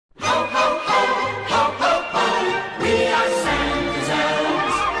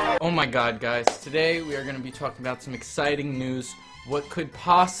my god, guys. Today we are going to be talking about some exciting news. What could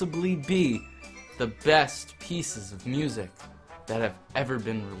possibly be the best pieces of music that have ever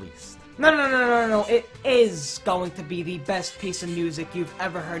been released. No. It is going to be the best piece of music you've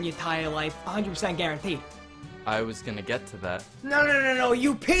ever heard in your entire life. 100% guaranteed. I was going to get to that. No.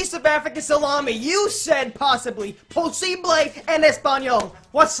 You piece of African salami. You said possibly. Posible en español.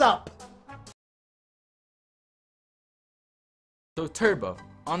 What's up? So, Turbo,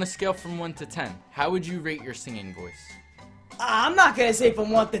 on a scale from 1 to 10, how would you rate your singing voice? I'm not gonna say from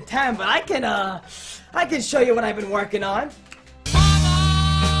 1 to 10, but I can show you what I've been working on.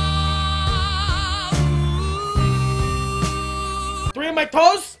 3 of my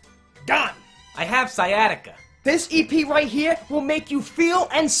toes, done. I have sciatica. This EP right here will make you feel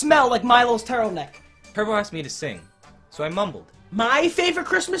and smell like Milo's turtleneck. Turbo asked me to sing, so I mumbled. My favorite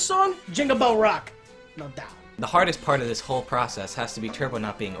Christmas song? Jingle Bell Rock. No doubt. The hardest part of this whole process has to be Turbo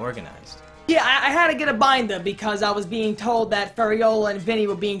not being organized. Yeah, I had to get a binder because I was being told that Ferriola and Vinny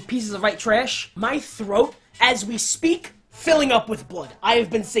were being pieces of right trash. My throat, as we speak, filling up with blood. I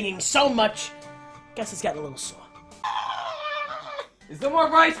have been singing so much, guess it's getting a little sore. Is there more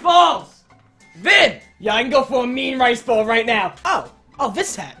rice balls? Vin! Yeah, I can go for a mean rice ball right now. Oh,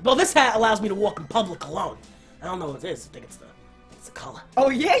 this hat. Well, this hat allows me to walk in public alone. I don't know what it is. I think it's the color. Oh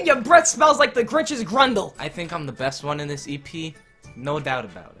yeah, your breath smells like the Grinch's grundle. I think I'm the best one in this EP. No doubt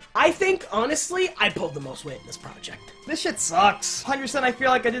about it. I think, honestly, I pulled the most weight in this project. This shit sucks. 100% I feel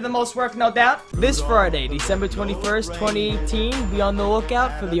like I did the most work, no doubt. This Friday, December 21st, 2018, be on the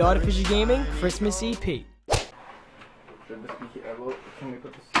lookout for the ArtificialGaming Christmas EP. Can we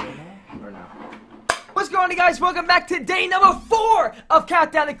put this in or no? What's going on, guys? Welcome back to day number 4 of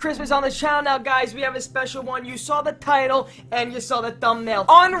Countdown to Christmas on the channel. Now, guys, we have a special one. You saw the title and you saw the thumbnail.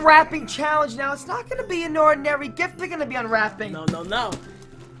 Unwrapping challenge. Now, it's not going to be an ordinary gift. They're going to be unwrapping. No.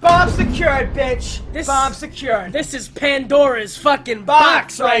 Bomb secured, bitch. Bomb secured. This is Pandora's fucking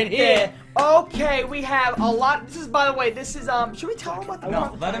box right here. Okay, we have a lot. This is, by the way, this is, should we tell them what the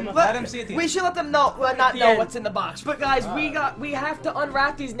box? Let him see it. We should let them know, not know what's in the box. But guys, we have to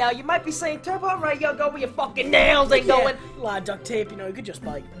unwrap these now. You might be saying, Turbo, alright, yo, go with your fucking nails ain't going. A lot of duct tape, you know, you could just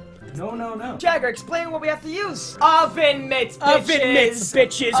like. No. Jagger, explain what we have to use. Oven mitts, bitches. Oven mitts,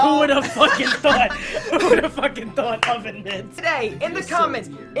 bitches. Who would have fucking thought? Who would have fucking thought oven mitts? Today, in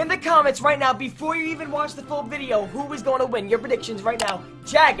the comments right now, before you even watch the full video, who is going to win? Your predictions right now.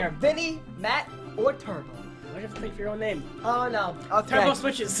 Jagger, Vinny, Matt, or Turbo? Why do you have to think for your own name? Oh, no. Okay. Turbo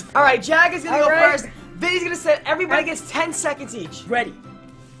switches. Alright, Jagger's gonna go first. Vinny's gonna set. Everybody gets 10 seconds each. Ready.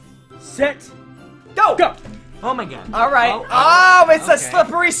 Set. Go! Oh my god. Alright. It's a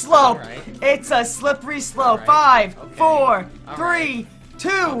slippery slope. Right. It's a slippery slope. Right. 5, 4, 3, 2,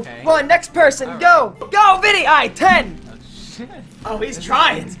 1. Next person, go! Go, Vinny! Alright, 10. Oh, shit. Oh, he's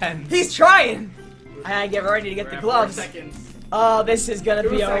trying. He's trying. I get ready to get the gloves. 4 seconds. Oh, this is gonna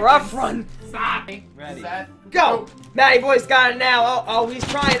be a rough run. Stop. Ready. Go! Matty Boy's got it now. Oh, he's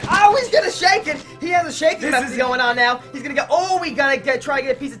trying. Oh, he's gonna shake it. He has a shaking method going on now. He's gonna go. Oh, we gotta try to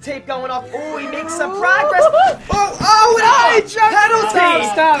get a piece of tape going off. Oh, he makes some progress. Penalty!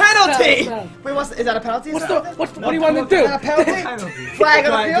 Stop. Wait, is that a penalty? What do you want to do? Is that a penalty? Flag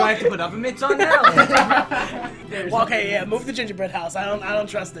on the field? Do I have to put oven mitts on now? Well, okay, yeah, move the gingerbread house. I don't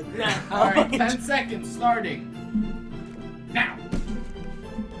trust it. Alright, 10 seconds starting. Now.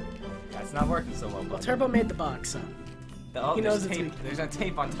 That's not working so well, but Turbo made the box, so. He knows it's weak. There's a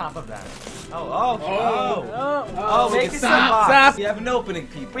tape on top of that. We Make can it stop. We have an opening,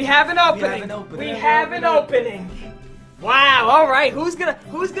 people. We have an opening. Wow, alright, who's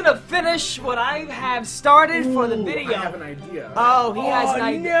gonna finish what I have started for the video? I have an idea. Oh, he has an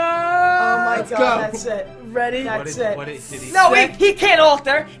idea. Oh my god, that's it. Ready? That's it. What did he No, say? he can't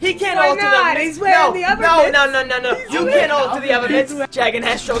alter. He can't alter not? the He's wearing the oven mitts. No. You can't alter the oven mitts. Jagged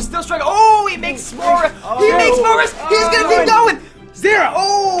Astro still struggling. Oh, he makes more. He makes more. He's gonna keep going. 0.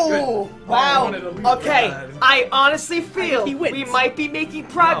 Oh, wow. Okay, I honestly feel we might be making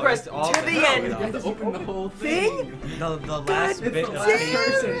progress to the end. You have to open the whole thing. The last bit of tape.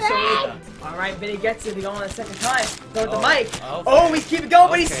 Alright, Vinny gets it. He going on a second time. Go with the mic. Oh, he's keeping going,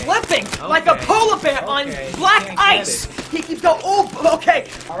 but he's slipping like a polar bear on black ice. He keeps going. Oh, okay.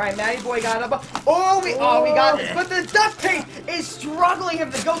 Alright, Matty Boy got up. Oh, we got this. But the duct tape is struggling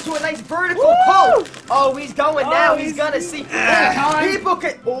him to go to a nice vertical pull. Oh, he's going now. He's gonna see. People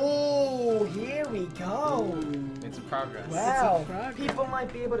can. Oh, here we go. It's a progress. Wow. progress. People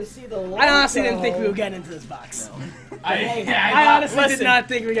might be able to see the logo. I honestly didn't think we would get into this box. I honestly did not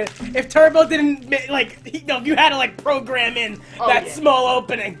think we were gonna. If Turbo didn't if you had to program in that yeah. small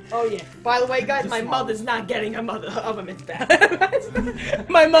opening. Oh yeah. By the way, guys, my mother's not getting her mother mitts back.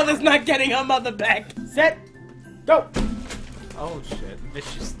 My mother's not getting her mother back. Set. Go. Oh shit!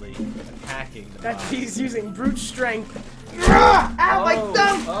 Viciously attacking the That box. he's using brute strength. Ow, my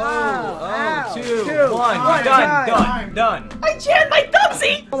thumb. Ow. 2, 1, Oh, done. I jammed my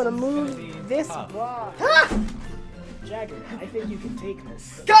thumbsy. I'm gonna move this box. Ah! Jagger, I think you can take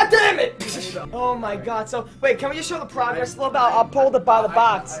this. God damn it! Oh my god. So, wait, can we just show the progress a little bit? I'll pull it by the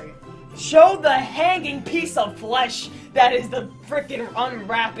box. Show the hanging piece of flesh that is the frickin'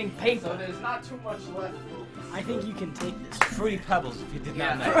 unwrapping So paper. there's not too much left. I think you can take this. Fruity Pebbles, if you did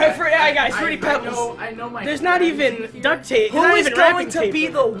not know. Yeah, guys, Fruity Pebbles. I know my. There's not strategy even here. duct tape. Who not is even going wrapping to tape be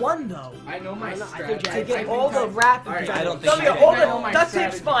in the it. one though? I know my I think strategy. To I get all the All wrapping right, paper. I don't think No, you all can. I know the my duct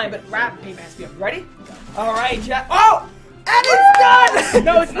tape's strategy. fine, but wrapping paper has to be up. Ready? All right, Jack. Oh, and it's done.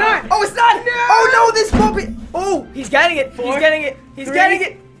 No, it's not. Oh, it's not. Oh no, this won't be. Oh, he's getting it. He's getting it. He's three, getting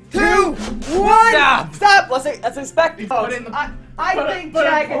it. 2, 1. Stop. Stop. Let's inspect. Put in the- I put a- think put a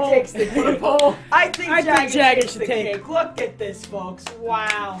Jagger poll. takes the Put a cake. poll. I think I think Jagger Jagger takes should the take it. cake. Look at this, folks.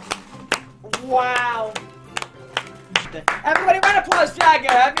 Wow. Wow. Everybody, round of applause, Jagger.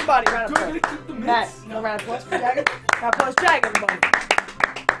 Everybody, round of Go applause. get the Matt, mitts. no round of applause for Jagger. Round of applause, Jagger, everybody.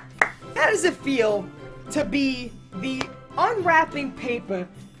 How does it feel to be the unwrapping paper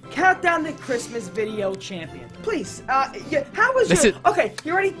countdown to Christmas video champion? Please, how was This your... is- Okay,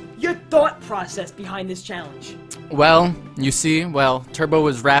 you ready? Your thought process behind this challenge. Well, you see, Turbo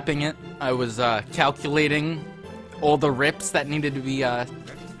was wrapping it. I was calculating all the rips that needed to be.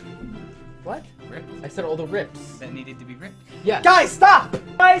 What? I said all the rips. That needed to be ripped. Yeah. Guys, stop!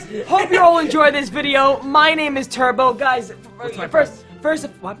 Guys, hope you all enjoy this video. My name is Turbo. Guys, What's my first,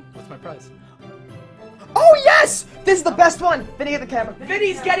 what? What's my prize? Oh, yes! This is the best one. Vinny, get the camera.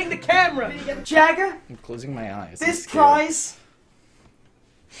 Vinny's getting the camera. Jagger, I'm closing my eyes. this prize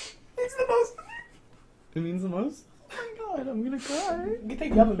is the most... It means the most. Oh my god, I'm gonna cry. You can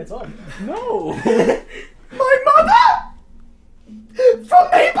take the other mitts off. No. My mother! From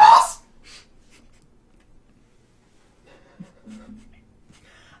Naples!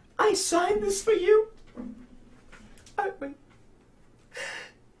 I signed this for you. Wait.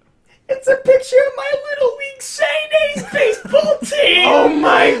 It's a picture of my Little League St. A's baseball team! Oh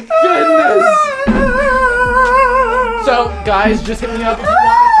my goodness! So, guys, just hit me up if you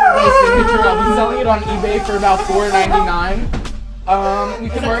want my signature. I'll be selling it on eBay for about $4.99. We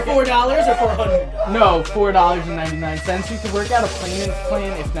can work $4 or $400? No, $4.99. We could work out a payment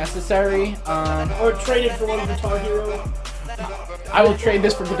plan if necessary. Or trade it for one of the Guitar Hero? I will trade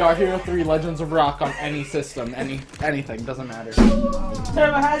this for Guitar Hero 3 Legends of Rock on any system, anything, doesn't matter.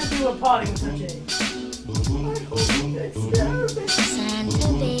 Turbo has to do a potting touch. Santa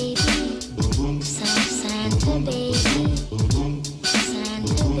baby, Santa baby.